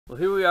Well,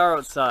 here we are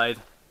outside,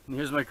 and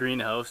here's my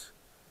greenhouse.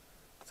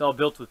 It's all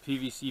built with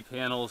PVC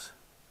panels,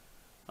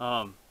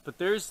 but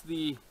there's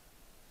the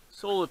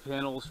solar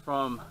panels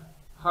from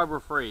Harbor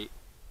Freight,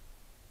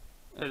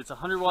 and it's a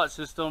 100-watt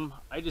system.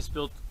 I just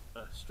built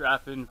a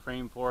strap-in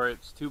frame for it.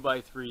 It's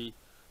 2x3,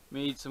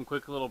 made some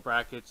quick little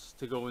brackets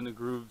to go in the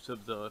grooves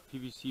of the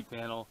PVC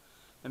panel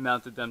and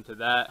mounted them to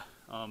that.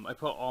 I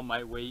put all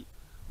my weight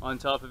on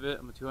top of it.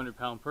 I'm a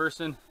 200-pound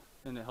person,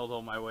 and it held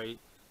all my weight.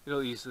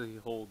 It'll easily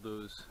hold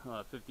those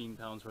 15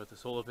 pounds worth of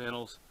solar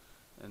panels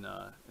and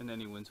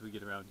any winds we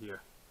get around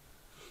here.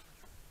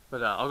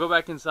 But I'll go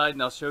back inside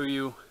and I'll show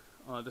you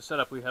the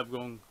setup we have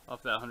going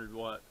off that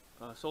 100-watt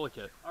solar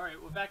kit.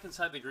 Alright, we're back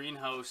inside the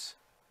greenhouse.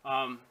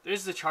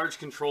 There's the charge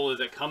controller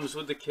that comes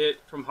with the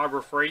kit from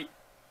Harbor Freight.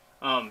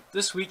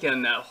 This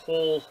weekend, that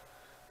whole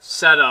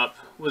setup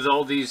with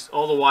all the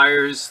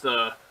wires,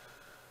 the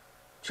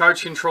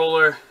charge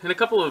controller, and a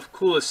couple of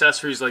cool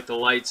accessories like the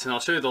lights, and I'll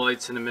show you the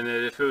lights in a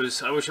minute.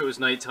 I wish it was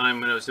nighttime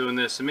when I was doing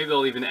this, and maybe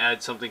I'll even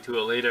add something to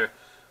it later.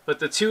 But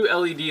the two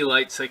LED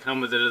lights that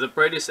come with it are the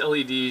brightest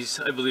LEDs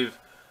I believe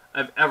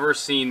I've ever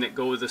seen that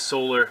go with the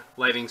solar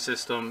lighting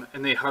system,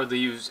 and they hardly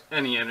use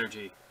any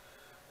energy.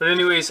 But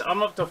anyways,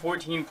 I'm up to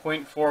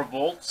 14.4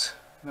 volts.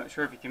 I'm not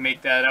sure if you can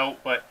make that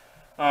out, but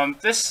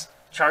this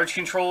charge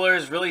controller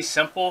is really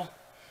simple.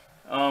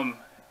 You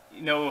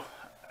know,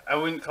 I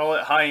wouldn't call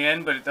it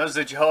high-end, but it does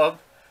the job.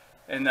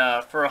 And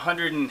for a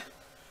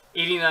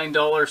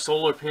 $189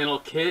 solar panel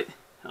kit,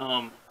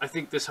 I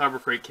think this Harbor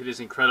Freight kit is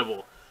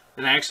incredible.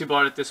 And I actually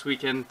bought it this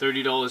weekend,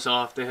 $30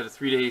 off. They had a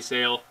 3-day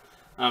sale,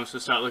 so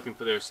start looking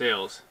for their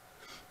sales.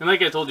 And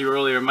like I told you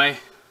earlier, my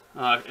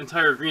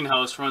entire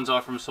greenhouse runs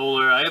off from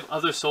solar. I have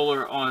other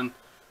solar on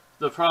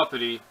the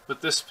property, but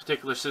this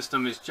particular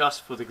system is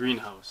just for the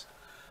greenhouse.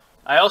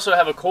 I also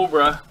have a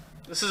Cobra.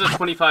 This is a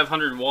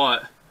 2500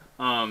 watt.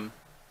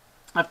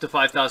 Up to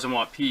 5,000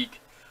 watt peak.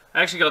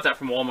 I actually got that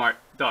from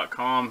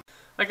Walmart.com.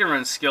 I can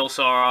run skill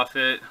saw off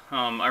it.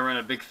 I run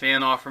a big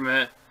fan off from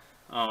it.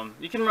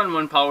 You can run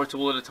one power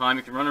tool at a time.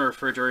 You can run a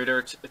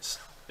refrigerator. It's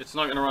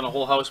not going to run a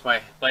whole house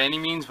by any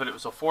means, but it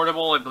was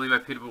affordable. I believe I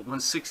paid about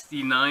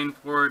 $169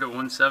 for it, or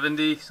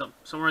 $170,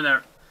 somewhere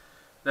in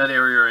that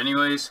area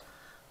anyways.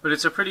 But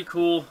it's a pretty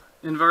cool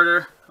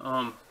inverter.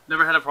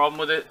 Never had a problem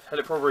with it. Had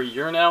it for over a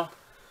year now.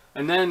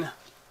 And then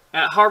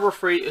at Harbor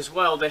Freight as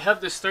well, they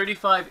have this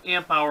 35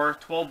 amp hour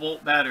 12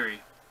 volt battery.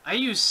 I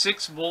use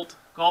 6 volt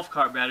golf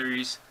cart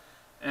batteries,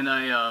 and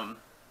I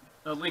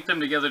link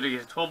them together to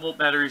get a 12 volt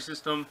battery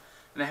system,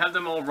 and I have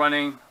them all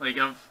running. Like,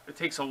 it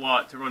takes a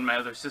lot to run my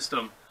other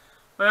system,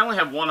 but I only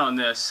have one on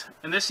this,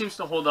 and this seems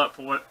to hold up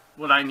for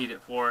what I need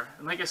it for.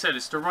 And like I said,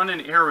 it's to run an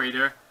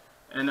aerator,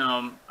 and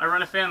I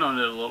run a fan on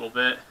it a little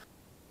bit.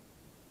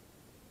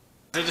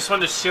 I just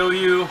wanted to show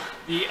you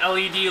the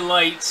LED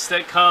lights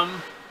that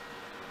come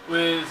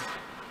with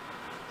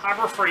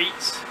Harbor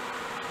Freight's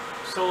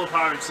solar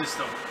powered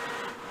system,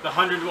 the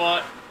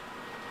 100-watt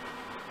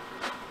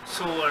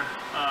solar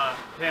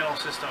panel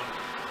system.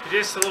 It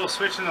is a little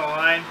switch in the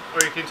line,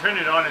 or you can turn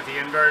it on at the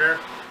inverter.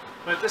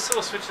 But this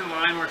little switch in the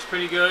line works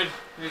pretty good.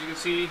 As you can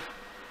see,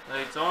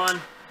 lights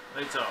on,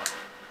 lights off.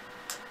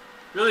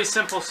 Really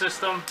simple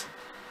system.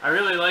 I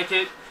really like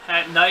it.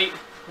 At night,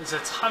 there's a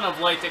ton of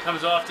light that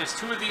comes off. There's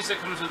 2 of these that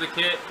comes with the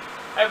kit.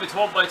 I have a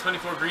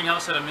 12x24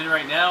 greenhouse that I'm in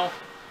right now,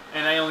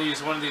 and I only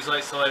use one of these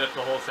lights to light up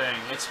the whole thing.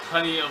 It's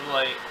plenty of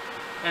light,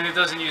 and it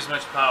doesn't use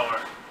much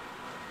power.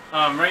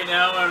 Right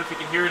now, I don't know if you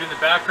can hear it in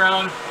the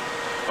background,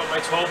 but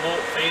my 12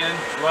 volt fan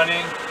is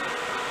running.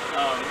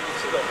 You can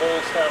see the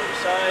holes down the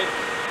side,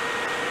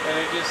 and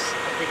I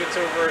think it's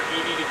over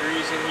 80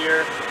 degrees in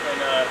here,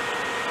 and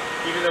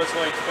even though it's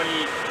only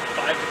 25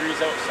 degrees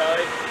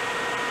outside,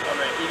 I'm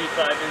at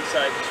 85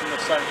 inside just from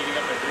the sun heating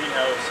up my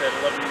greenhouse at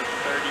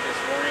 11:30 this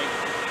morning.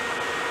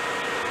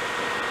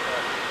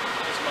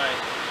 This is my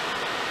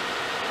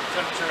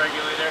temperature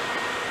regulator,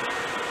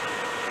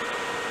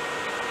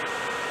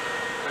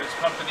 but it's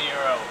pumping the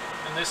air out.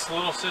 And this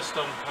little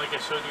system, like I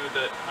showed you with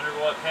the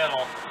 100-watt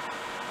panel,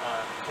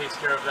 takes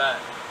care of that.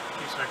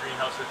 Keeps my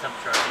greenhouse at the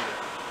temperature I need it.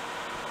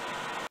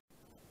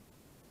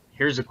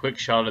 Here's a quick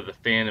shot of the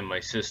fan in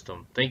my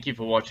system. Thank you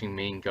for watching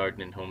Maine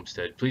Garden and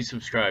Homestead. Please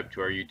subscribe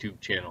to our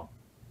YouTube channel.